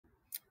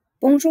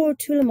Bonjour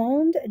tout le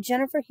monde,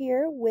 Jennifer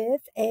here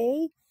with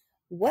a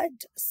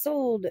what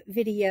sold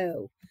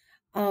video.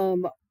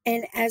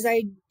 And as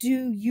I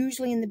do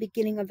usually in the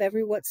beginning of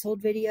every what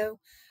sold video,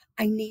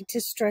 I need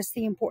to stress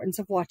the importance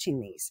of watching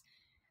these.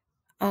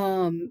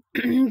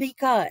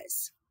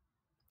 Because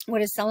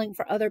what is selling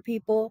for other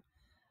people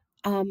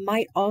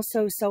might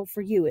also sell for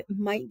you. It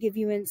might give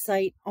you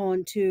insight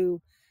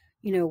onto,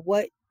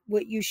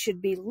 what you should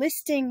be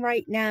listing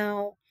right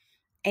now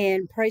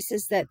and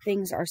prices that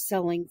things are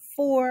selling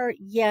for.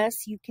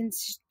 Yes, you can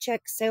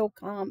check sale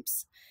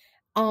comps.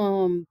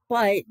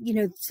 But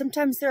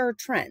sometimes there are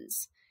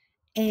trends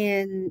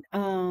and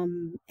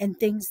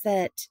things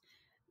that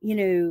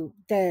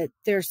that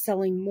they're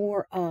selling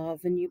more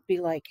of, and you'd be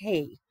like,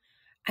 hey,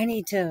 I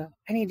need to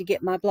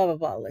get my blah blah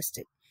blah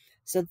listed.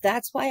 So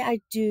that's why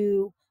I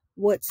do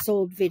what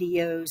sold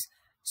videos,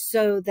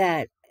 so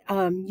that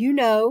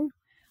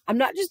I'm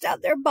not just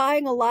out there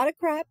buying a lot of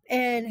crap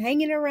and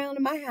hanging around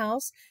in my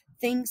house.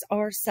 Things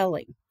are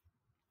selling,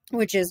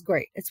 which is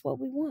great. It's what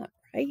we want,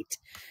 right?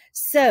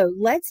 So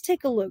let's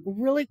take a look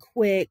really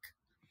quick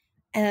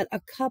at a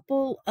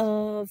couple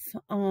of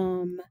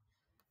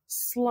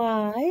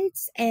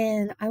slides,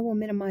 and I will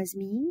minimize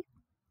me.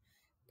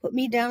 Put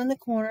me down in the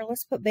corner.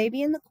 Let's put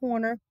baby in the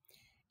corner,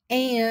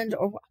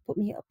 or put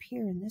me up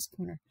here in this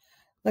corner.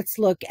 Let's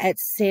look at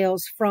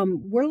sales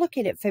we're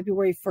looking at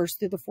February 1st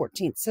through the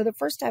 14th. So the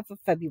first half of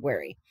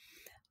February.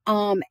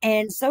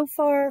 And so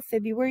far,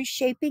 February's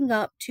shaping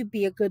up to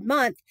be a good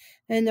month.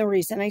 And the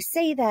reason I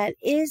say that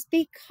is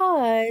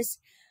because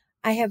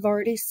I have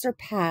already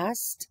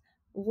surpassed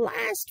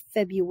last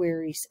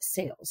February's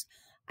sales.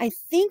 I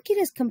think it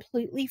is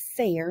completely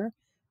fair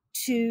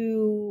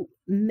to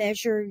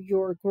measure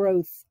your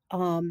growth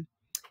from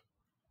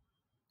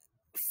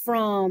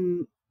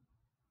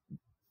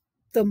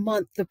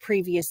the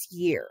previous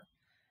year.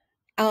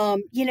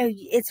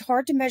 It's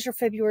hard to measure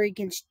February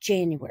against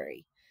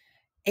January.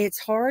 It's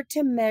hard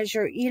to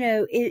measure,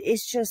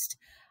 it's just,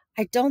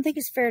 I don't think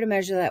it's fair to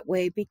measure that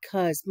way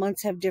because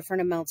months have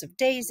different amounts of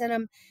days in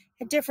them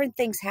and different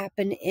things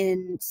happen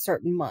in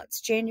certain months.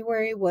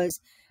 January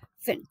was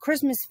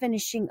Christmas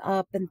finishing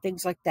up and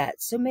things like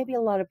that. So maybe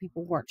a lot of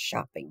people weren't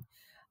shopping.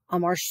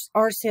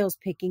 Our sales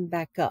picking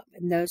back up,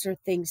 and those are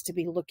things to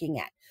be looking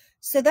at.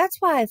 So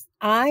that's why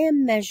I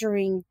am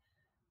measuring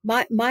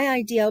my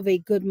idea of a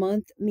good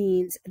month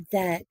means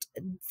that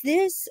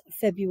this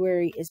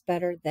February is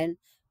better than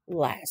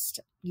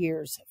last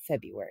year's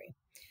February.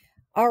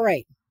 All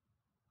right.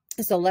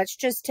 So let's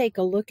just take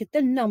a look at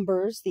the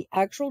numbers, the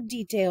actual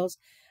details,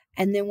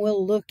 and then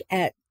we'll look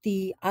at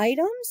the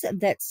items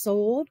that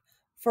sold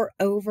for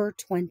over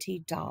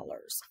 $20.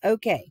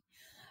 Okay.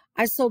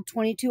 I sold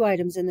 22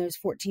 items in those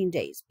 14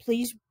 days.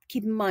 Please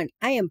keep in mind,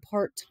 I am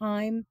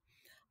part-time.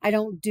 I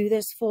don't do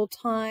this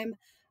full-time.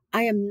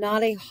 I am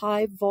not a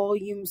high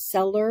volume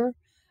seller.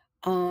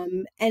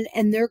 And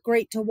they're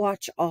great to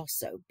watch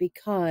also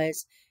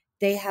because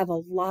they have a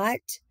lot.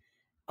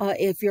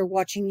 If you're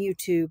watching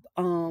YouTube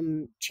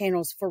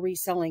channels for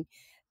reselling,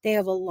 they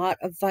have a lot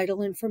of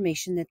vital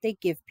information that they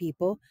give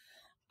people.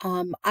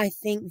 I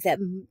think that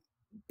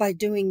by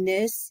doing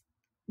this,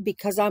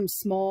 because I'm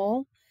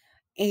small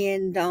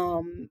and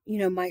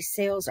my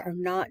sales are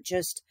not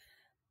just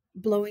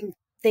blowing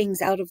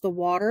things out of the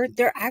water,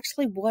 they're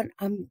actually what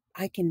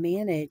I can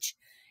manage.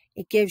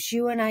 It gives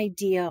you an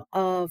idea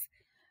of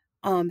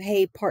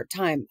hey,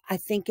 part-time. I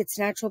think it's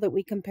natural that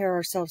we compare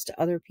ourselves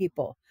to other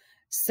people.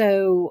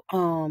 So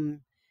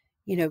don't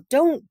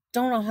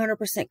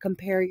 100%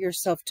 compare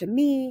yourself to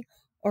me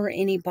or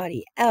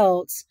anybody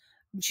else.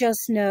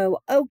 Just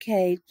know,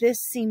 okay,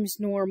 this seems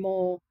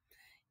normal,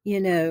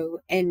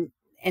 and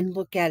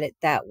look at it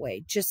that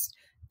way. Just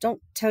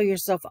don't tell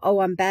yourself, oh,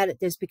 I'm bad at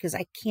this because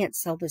I can't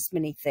sell this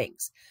many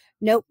things.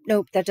 Nope,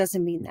 that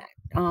doesn't mean that.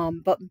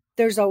 But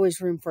there's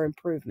always room for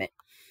improvement.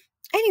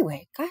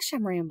 Anyway, gosh,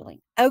 I'm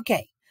rambling.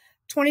 Okay,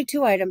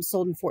 22 items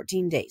sold in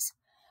 14 days.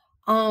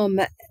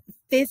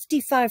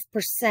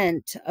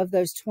 55% of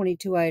those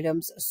 22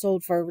 items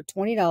sold for over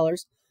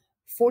 $20.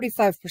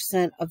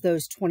 45% of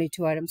those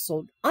 22 items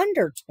sold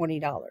under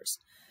 $20.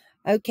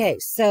 Okay,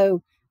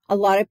 so a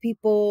lot of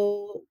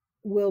people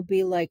will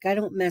be like, I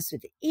don't mess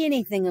with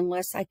anything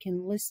unless I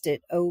can list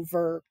it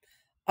over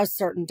a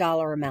certain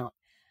dollar amount.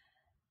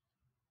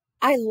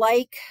 I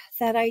like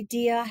that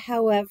idea.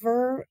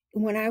 However,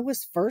 when I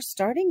was first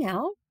starting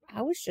out,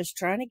 I was just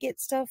trying to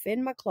get stuff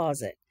in my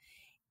closet.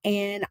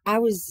 And I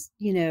was,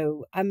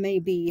 I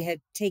maybe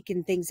had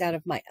taken things out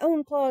of my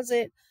own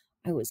closet.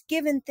 I was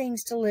given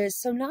things to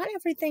list. So not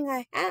everything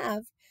I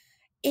have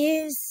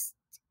is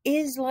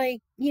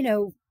like,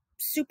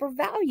 super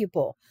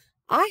valuable.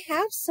 I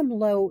have some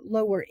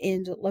lower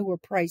end, lower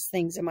price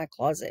things in my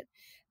closet.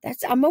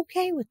 I'm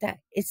okay with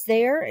that. It's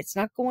there. It's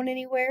not going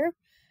anywhere.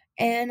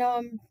 And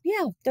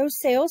yeah, those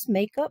sales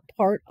make up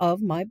part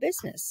of my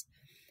business.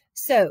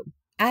 So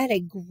I had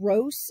a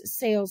gross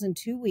sales in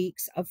 2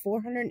 weeks of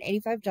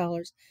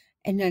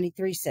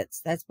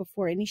 $485.93. That's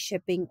before any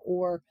shipping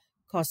or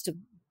cost of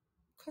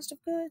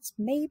goods.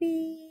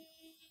 Maybe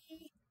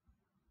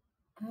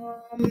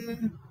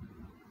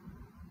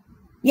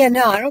Yeah,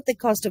 no, I don't think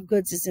cost of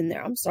goods is in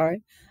there. I'm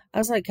sorry. I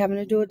was like having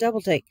to do a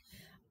double take.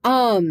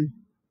 Um,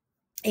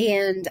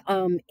 and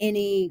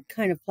any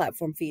kind of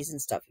platform fees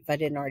and stuff, if I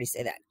didn't already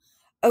say that.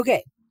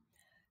 Okay,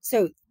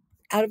 so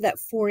out of that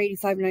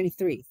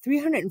 485.93,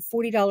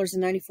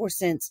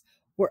 $340.94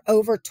 were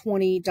over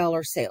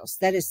 $20 sales.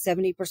 That is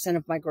 70%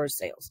 of my gross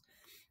sales.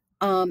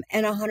 And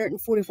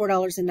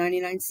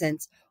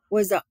 $144.99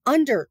 was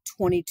under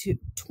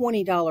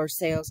 $20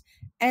 sales,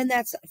 and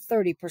that's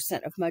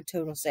 30% of my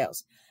total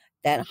sales.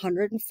 That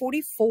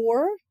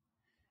 144,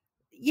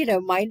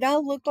 might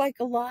not look like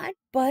a lot,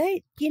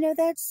 but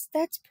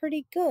that's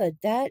pretty good.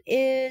 That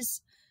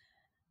is,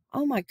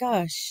 oh my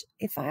gosh,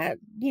 if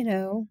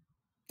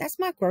that's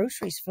my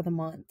groceries for the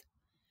month.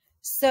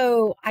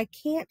 So I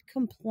can't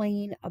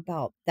complain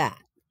about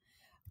that.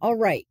 All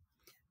right,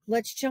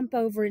 let's jump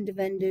over into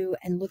Vendu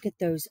and look at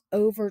those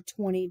over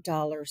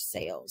 $20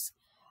 sales.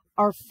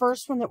 Our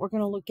first one that we're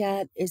going to look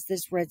at is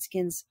this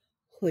Redskins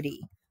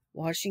hoodie,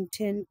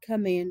 Washington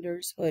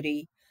Commanders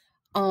hoodie.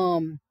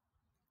 There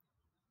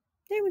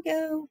we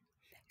go.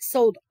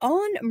 Sold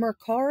on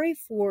Mercari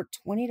for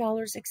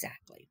 $20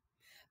 exactly.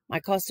 My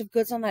cost of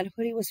goods on that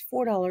hoodie was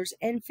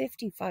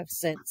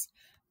 $4.55.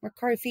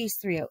 Mercari fees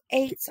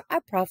 $3.08, so I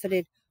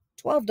profited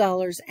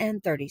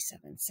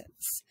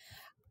 $12.37.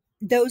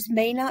 Those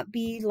may not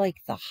be like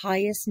the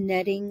highest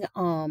netting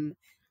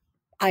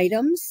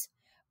items,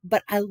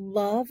 but I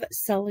love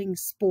selling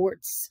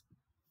sports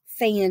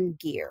fan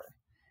gear.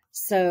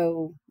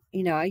 So,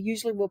 I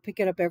usually will pick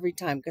it up every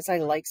time because I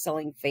like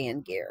selling fan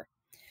gear.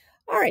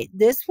 All right,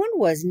 this one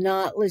was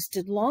not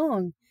listed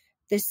long.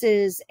 This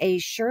is a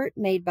shirt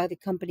made by the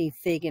company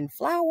Fig and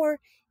Flower.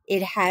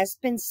 It has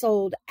been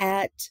sold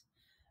at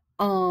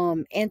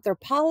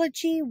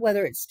Anthropology.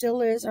 Whether it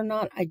still is or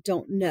not, I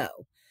don't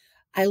know.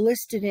 I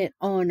listed it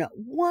on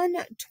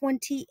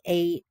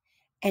 1/28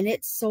 and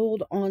it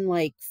sold on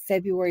like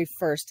February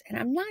 1st. And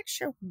I'm not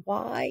sure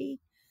why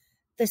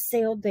the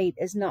sale date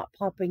is not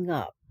popping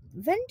up.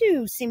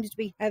 Vendu seems to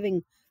be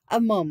having a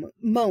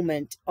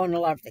moment on a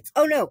lot of things.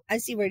 Oh no, I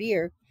see right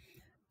here.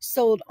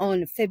 Sold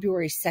on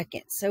February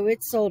 2nd. So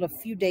it sold a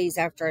few days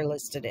after I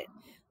listed it,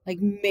 like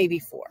maybe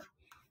 4.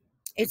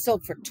 It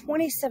sold for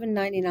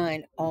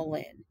 $27.99 all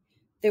in.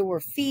 There were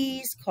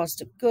fees, cost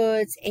of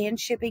goods, and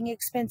shipping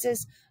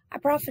expenses. I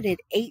profited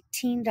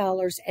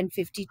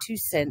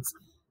 $18.52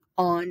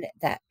 on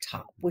that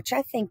top, which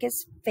I think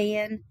is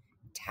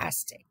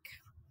fantastic.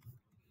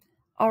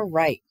 All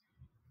right.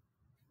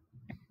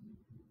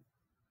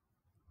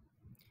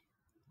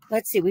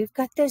 Let's see. We've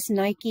got this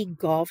Nike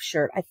golf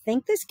shirt. I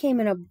think this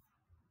came in a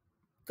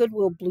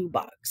Goodwill blue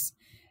box,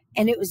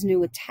 and it was new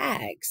with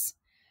tags.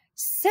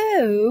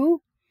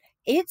 So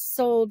it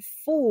sold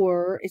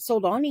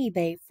on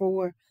eBay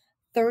for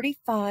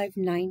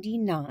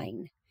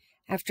 $35.99.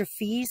 After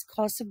fees,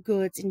 cost of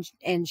goods,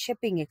 and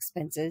shipping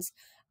expenses,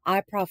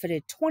 I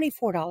profited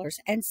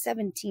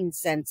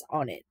 $24.17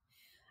 on it.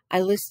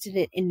 I listed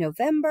it in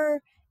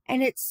November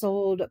and it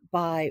sold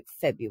by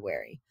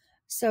February.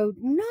 So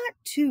not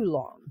too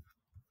long.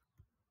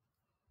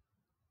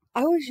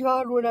 I always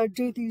yawn when I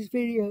do these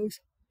videos.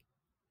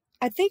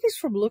 I think it's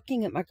from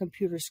looking at my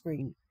computer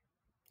screen.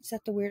 Is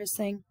that the weirdest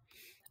thing?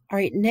 All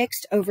right,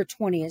 next over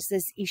 20 is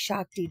this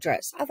Ishakti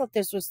dress. I thought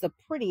this was the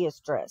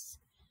prettiest dress.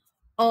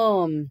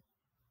 Let's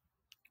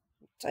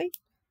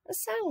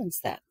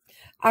silence that.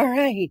 All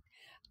right.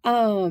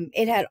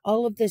 It had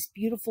all of this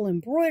beautiful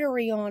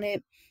embroidery on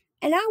it,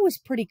 and I was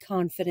pretty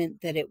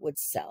confident that it would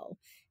sell.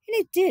 And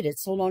it did. It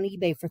sold on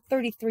eBay for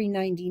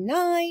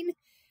 $33.99.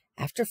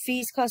 After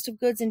fees, cost of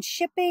goods, and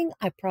shipping,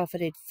 I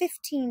profited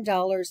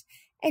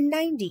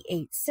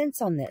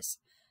 $15.98 on this.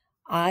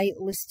 I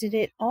listed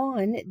it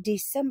on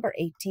December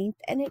 18th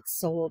and it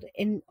sold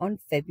on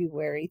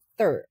February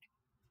 3rd.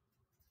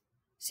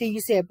 So you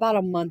see about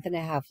a month and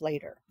a half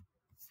later.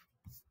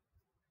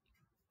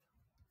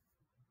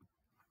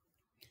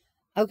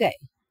 Okay.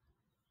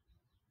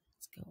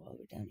 Let's go all the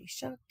way down to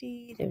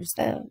Shakti. There's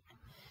that.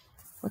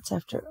 What's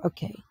after?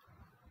 Okay.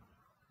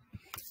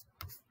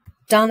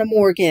 Donna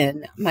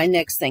Morgan, my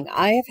next thing.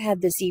 I have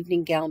had this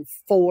evening gown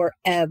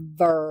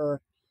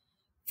forever.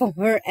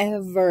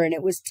 And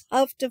it was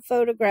tough to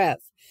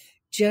photograph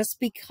just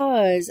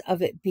because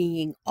of it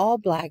being all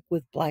black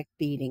with black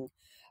beading.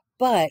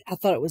 But I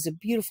thought it was a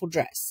beautiful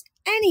dress.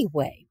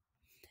 Anyway,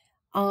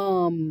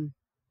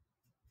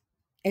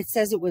 it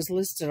says it was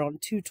listed on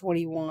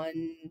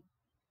 2/21.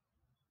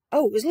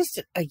 Oh, it was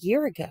listed a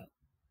year ago.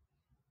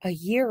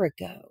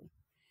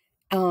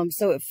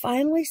 So it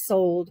finally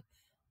sold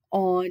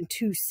on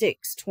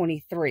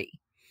 2/6/23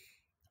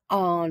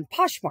 on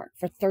Poshmark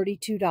for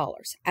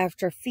 $32.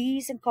 After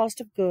fees and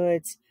cost of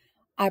goods,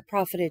 I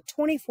profited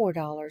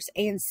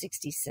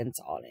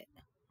 $24.60 on it.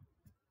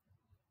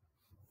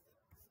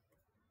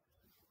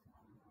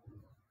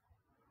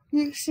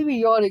 You see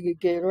me yawning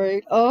again,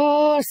 right?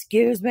 Oh,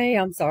 excuse me.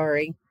 I'm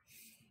sorry.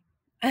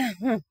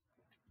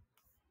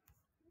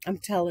 I'm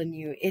telling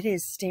you, it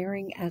is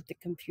staring at the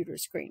computer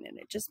screen and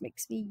it just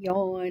makes me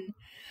yawn.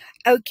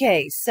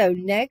 Okay, so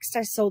next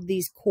I sold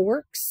these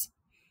corks.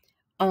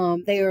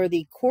 They are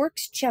the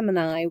Corks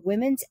Gemini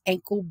women's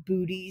ankle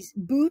booties,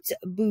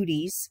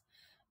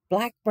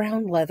 black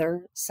brown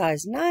leather,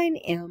 size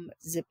 9M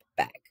zip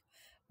bag.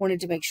 Wanted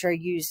to make sure I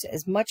used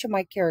as much of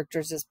my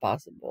characters as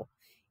possible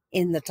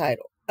in the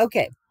title.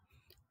 Okay.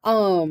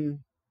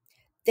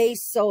 They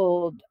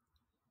sold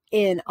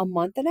in a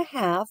month and a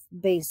half,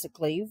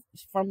 basically,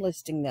 from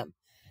listing them.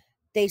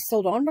 They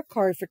sold on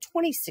Mercari for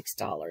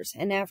 $26.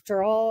 And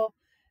after all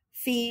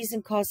fees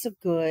and costs of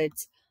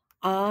goods,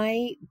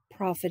 I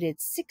profited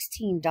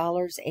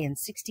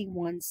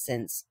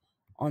 $16.61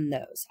 on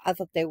those. I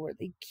thought they were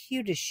the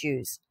cutest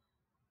shoes.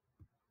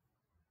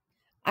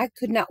 I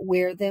could not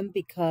wear them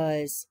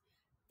because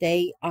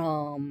they,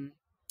 I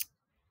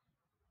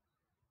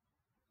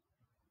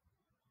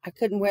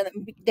couldn't wear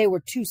them. They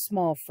were too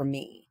small for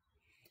me.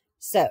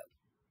 So,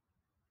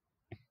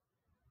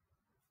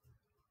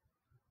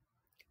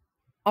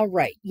 all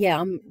right.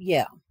 I'm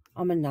a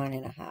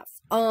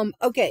 9.5.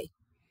 Okay.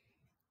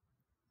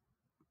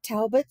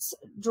 Talbot's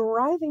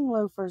driving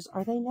loafers.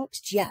 Are they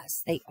next?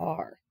 Yes, they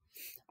are.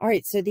 All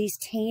right. So these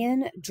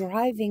tan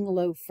driving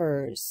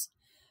loafers,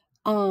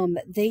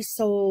 they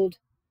sold,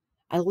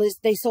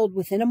 they sold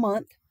within a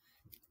month.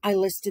 I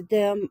listed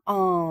them,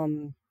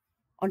 on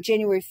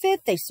January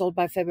 5th. They sold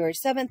by February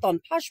 7th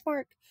on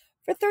Poshmark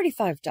for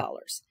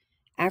 $35.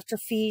 After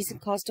fees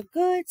and cost of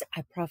goods,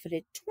 I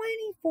profited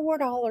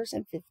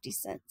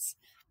 $24.50.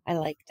 I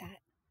like that.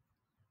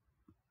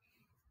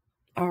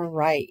 All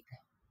right.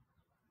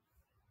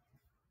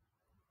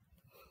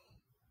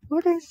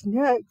 What is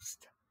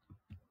next?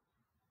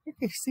 Look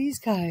at these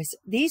guys.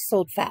 These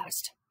sold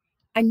fast.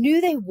 I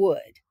knew they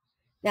would.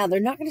 Now,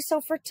 they're not going to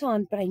sell for a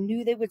ton, but I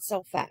knew they would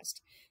sell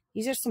fast.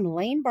 These are some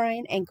Lane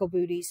Bryant ankle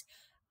booties.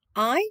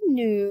 I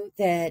knew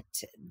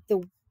that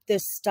the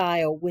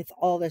style with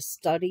all the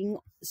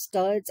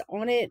studs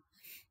on it,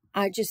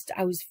 I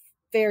was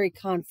very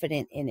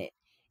confident in it.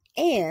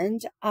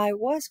 And I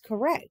was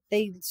correct.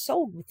 They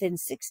sold within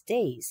 6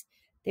 days.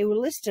 They were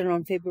listed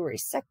on February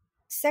 2nd,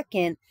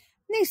 and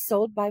they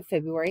sold by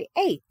February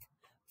 8th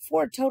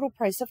for a total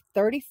price of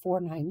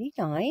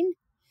 $34.99.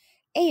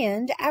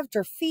 And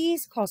after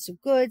fees, cost of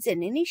goods,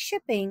 and any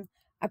shipping,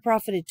 I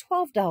profited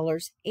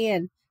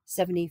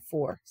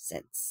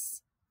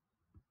 $12.74.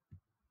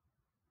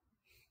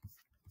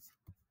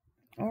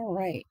 All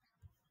right.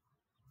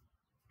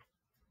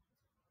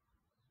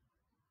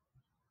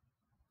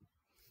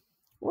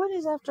 What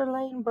is after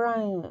Lane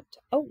Bryant?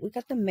 Oh, we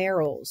got the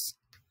Merrills.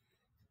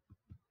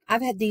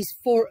 I've had these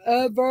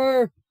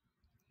forever.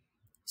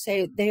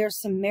 So they are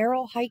some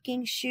Merrill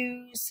hiking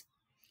shoes.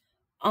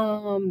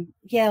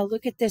 Yeah,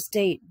 look at this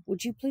date.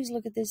 Would you please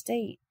look at this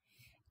date?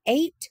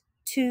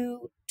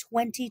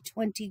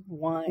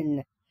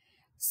 8/2/2021.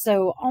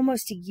 So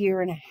almost a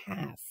year and a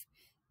half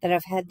that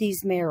I've had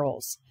these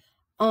Merrills.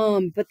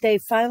 But they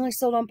finally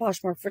sold on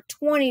Poshmark for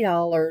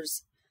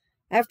 $20.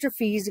 After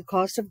fees and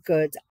cost of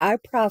goods, I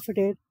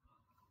profited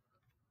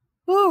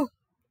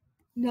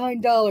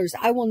 $9.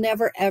 I will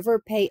never ever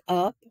pay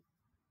up.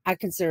 I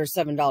consider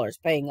 $7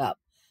 paying up.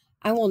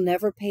 I will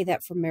never pay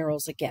that for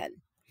Merrills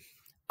again.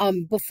 Let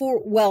me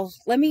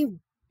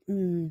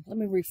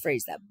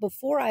rephrase that.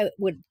 Before I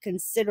would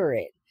consider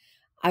it,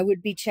 I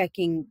would be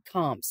checking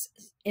comps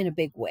in a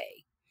big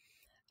way.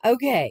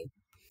 Okay,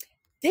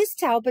 this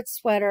Talbot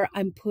sweater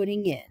I'm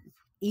putting in,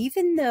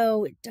 even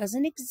though it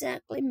doesn't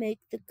exactly make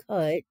the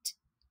cut.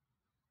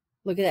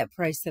 Look at that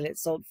price that it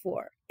sold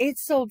for. It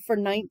sold for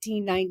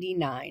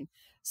 $19.99.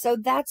 So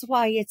that's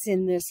why it's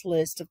in this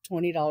list of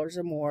 $20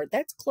 or more.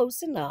 That's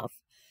close enough.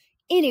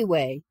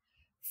 Anyway,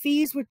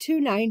 fees were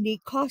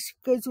 $2.90. Cost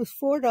of goods was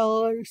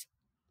 $4.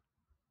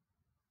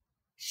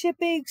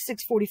 Shipping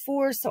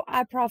 $6.44. So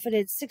I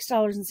profited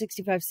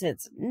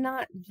 $6.65.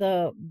 Not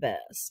the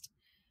best.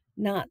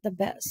 Not the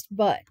best.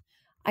 But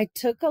I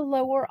took a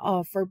lower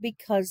offer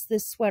because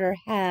this sweater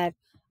had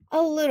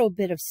a little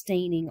bit of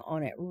staining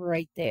on it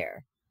right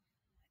there.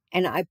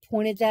 And I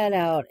pointed that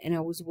out, and I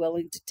was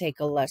willing to take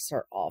a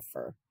lesser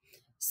offer.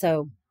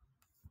 So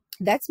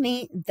that's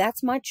me.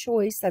 That's my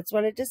choice. That's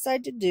what I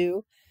decided to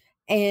do.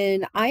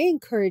 And I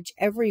encourage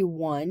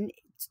everyone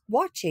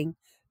watching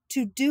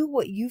to do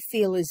what you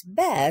feel is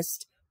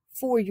best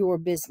for your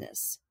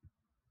business.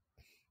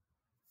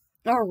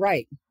 All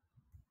right.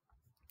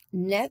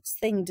 Next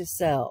thing to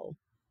sell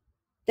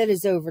that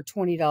is over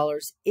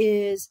 $20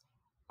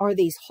 are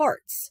these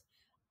hearts.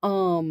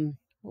 What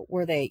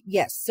were they?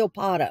 Yes,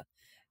 Silpata.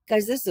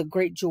 Guys, this is a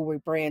great jewelry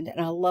brand,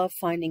 and I love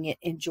finding it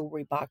in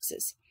jewelry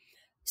boxes.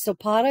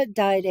 Silpata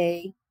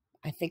Dide,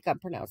 I think I'm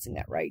pronouncing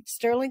that right,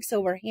 sterling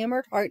silver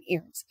hammered heart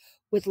earrings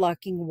with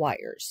locking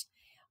wires.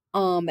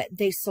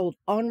 They sold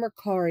on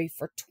Mercari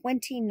for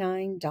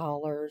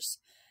 $29.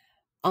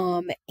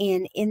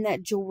 And in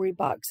that jewelry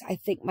box, I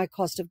think my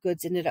cost of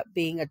goods ended up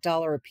being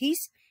 $1 a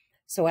piece.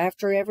 So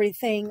after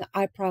everything,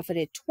 I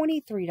profited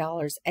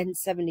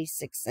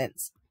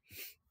 $23.76.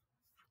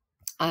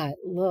 I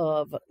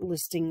love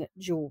listing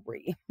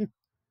jewelry.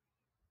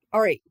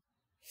 All right.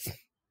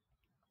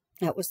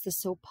 That was the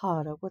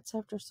Sopata. What's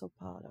after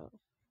Sopata?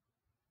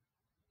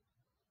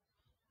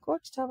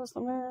 Quartz tablets,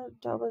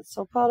 tablets,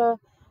 Sopata,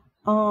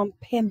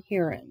 Pam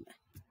Heron.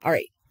 All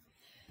right.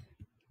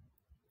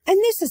 And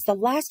this is the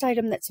last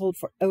item that sold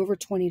for over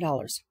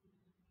 $20.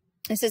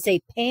 This is a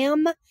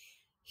Pam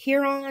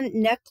Heron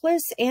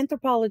necklace,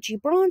 anthropology,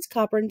 bronze,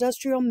 copper,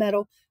 industrial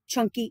metal,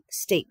 chunky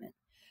statement.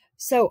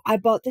 So I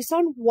bought this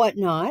on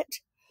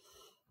Whatnot.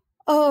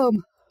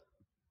 Oh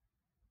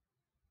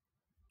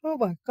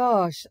my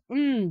gosh.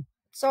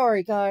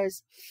 Sorry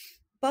guys.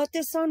 Bought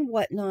this on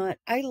Whatnot.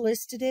 I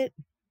listed it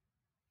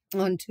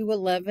on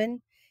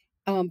 2/11,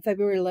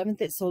 February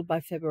 11th. It sold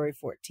by February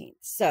 14th.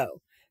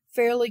 So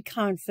fairly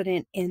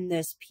confident in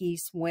this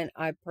piece when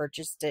I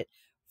purchased it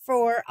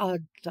for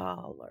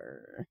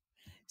 $1.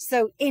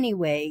 So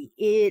anyway,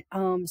 it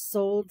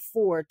sold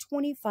for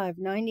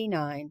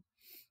 $25.99,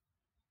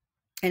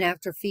 and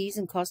after fees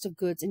and cost of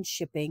goods and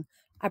shipping,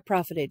 I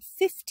profited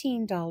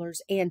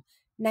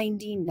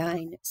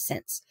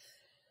 $15.99.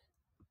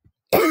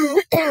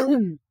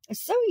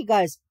 So you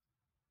guys,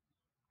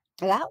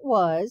 that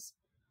was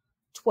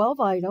 12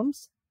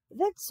 items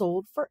that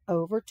sold for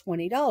over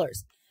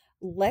 $20.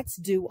 Let's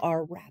do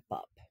our wrap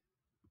up.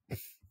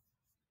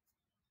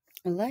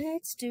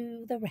 Let's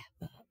do the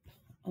wrap up.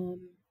 Let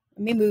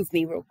me move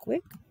me real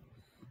quick.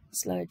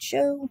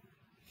 Slideshow. All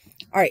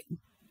right.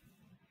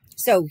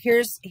 So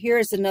here's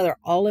another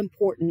all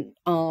important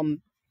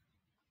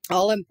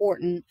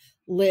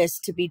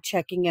list to be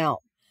checking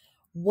out.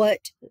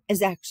 What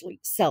is actually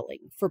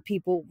selling for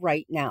people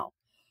right now?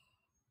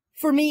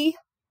 For me,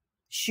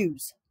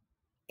 shoes.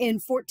 In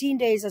 14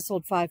 days, I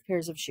sold 5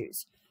 pairs of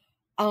shoes.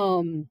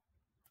 So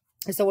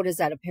what is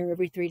that? A pair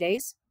every 3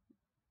 days?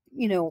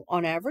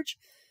 On average.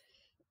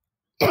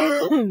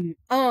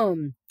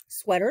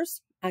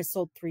 Sweaters. I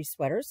sold 3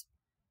 sweaters.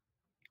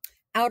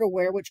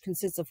 Outerwear, which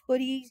consists of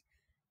hoodies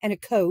and a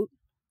coat.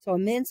 So a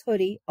men's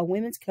hoodie, a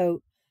women's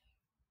coat,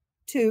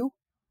 2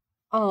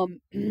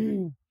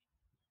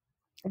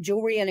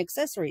 jewelry and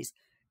accessories,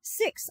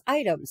 6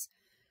 items.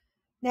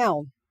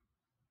 Now,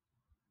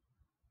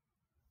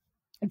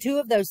 2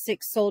 of those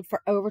 6 sold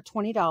for over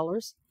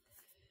 $20.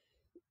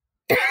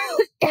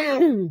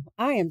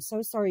 I am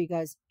so sorry, you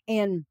guys.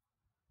 And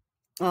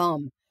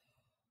 4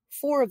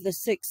 of the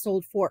 6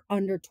 sold for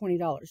under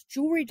 $20.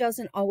 Jewelry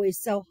doesn't always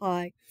sell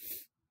high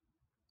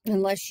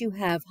unless you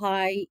have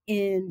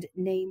high-end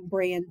name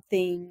brand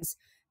things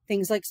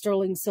like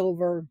sterling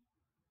silver,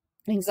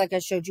 things like I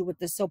showed you with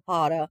the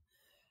Sopata.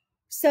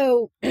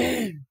 So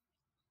I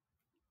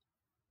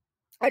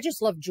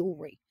just love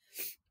jewelry.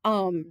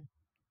 So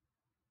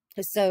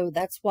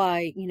that's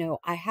why,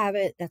 I have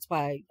it. That's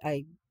why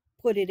I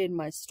put it in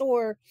my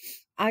store.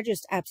 I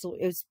just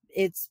absolutely,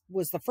 it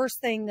was the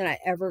first thing that I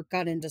ever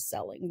got into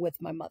selling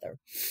with my mother.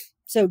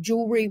 So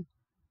jewelry,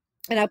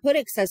 and I put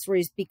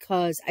accessories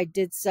because I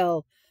did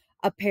sell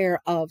a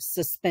pair of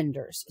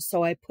suspenders.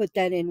 So I put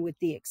that in with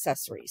the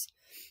accessories.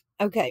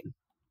 Okay.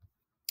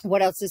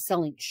 What else is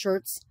selling?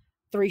 Shirts.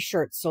 3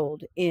 shirts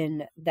sold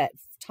in that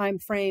time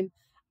frame.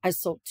 I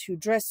sold 2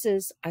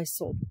 dresses. I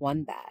sold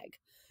 1 bag.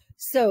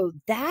 So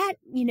that,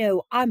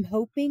 I'm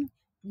hoping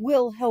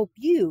will help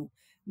you.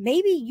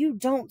 Maybe you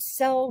don't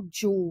sell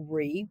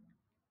jewelry,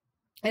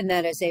 and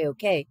that is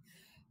a-okay.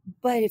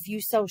 But if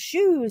you sell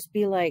shoes,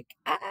 be like,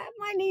 I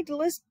might need to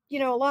list,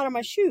 a lot of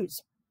my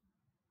shoes.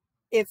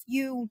 If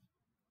you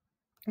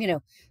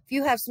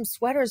have some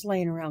sweaters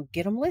laying around,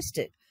 get them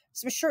listed.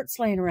 Some shirts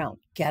laying around,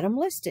 get them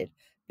listed,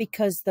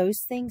 because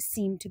those things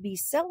seem to be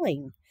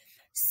selling.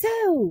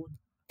 So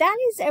that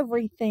is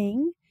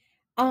everything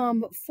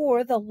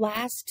for the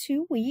last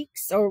 2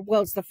 weeks, or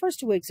well, it's the first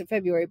 2 weeks of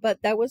February,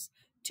 but that was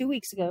 2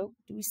 weeks ago.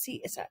 Do we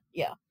see? Is that,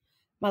 yeah,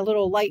 my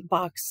little light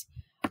box.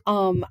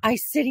 I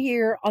sit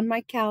here on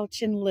my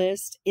couch and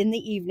list in the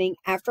evening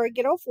after I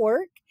get off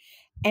work,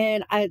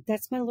 and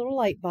that's my little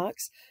light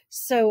box.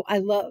 So I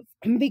love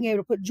being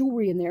able to put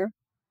jewelry in there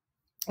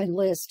and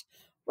list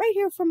right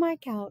here from my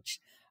couch.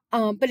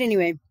 But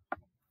anyway,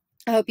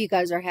 I hope you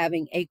guys are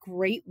having a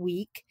great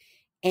week,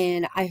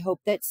 and I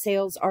hope that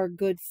sales are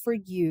good for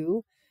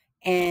you.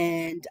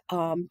 And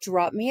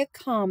drop me a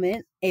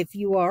comment if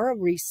you are a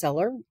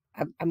reseller.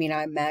 I mean,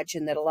 I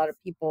imagine that a lot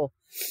of people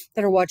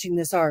that are watching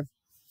this are.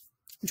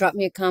 Drop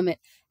me a comment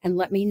and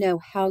let me know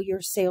how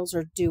your sales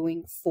are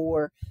doing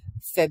for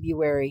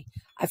February.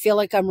 I feel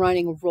like I'm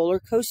riding a roller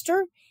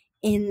coaster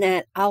in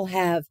that I'll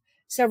have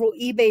several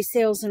eBay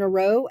sales in a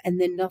row and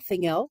then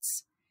nothing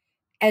else.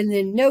 And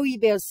then no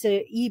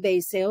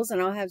eBay sales,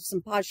 and I'll have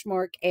some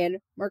Poshmark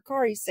and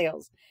Mercari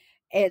sales.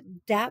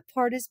 And that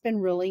part has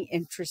been really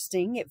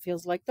interesting. It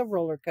feels like the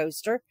roller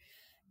coaster.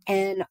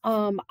 And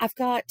I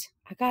got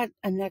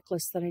a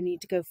necklace that I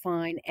need to go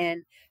find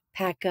and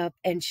pack up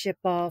and ship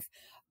off.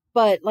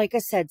 But like I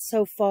said,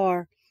 so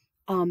far,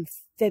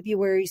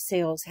 February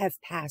sales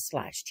have passed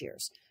last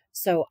year's.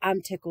 So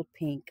I'm tickled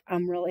pink.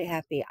 I'm really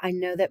happy. I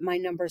know that my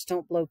numbers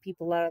don't blow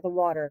people out of the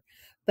water,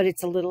 but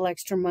it's a little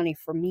extra money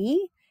for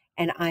me.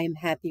 and I am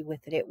happy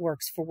with it. It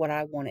works for what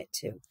I want it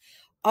to.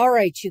 All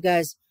right, you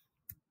guys,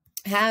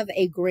 have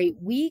a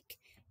great week.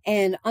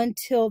 And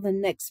until the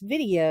next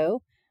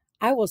video,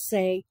 I will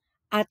say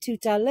à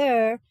tout à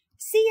l'heure.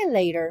 See you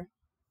later.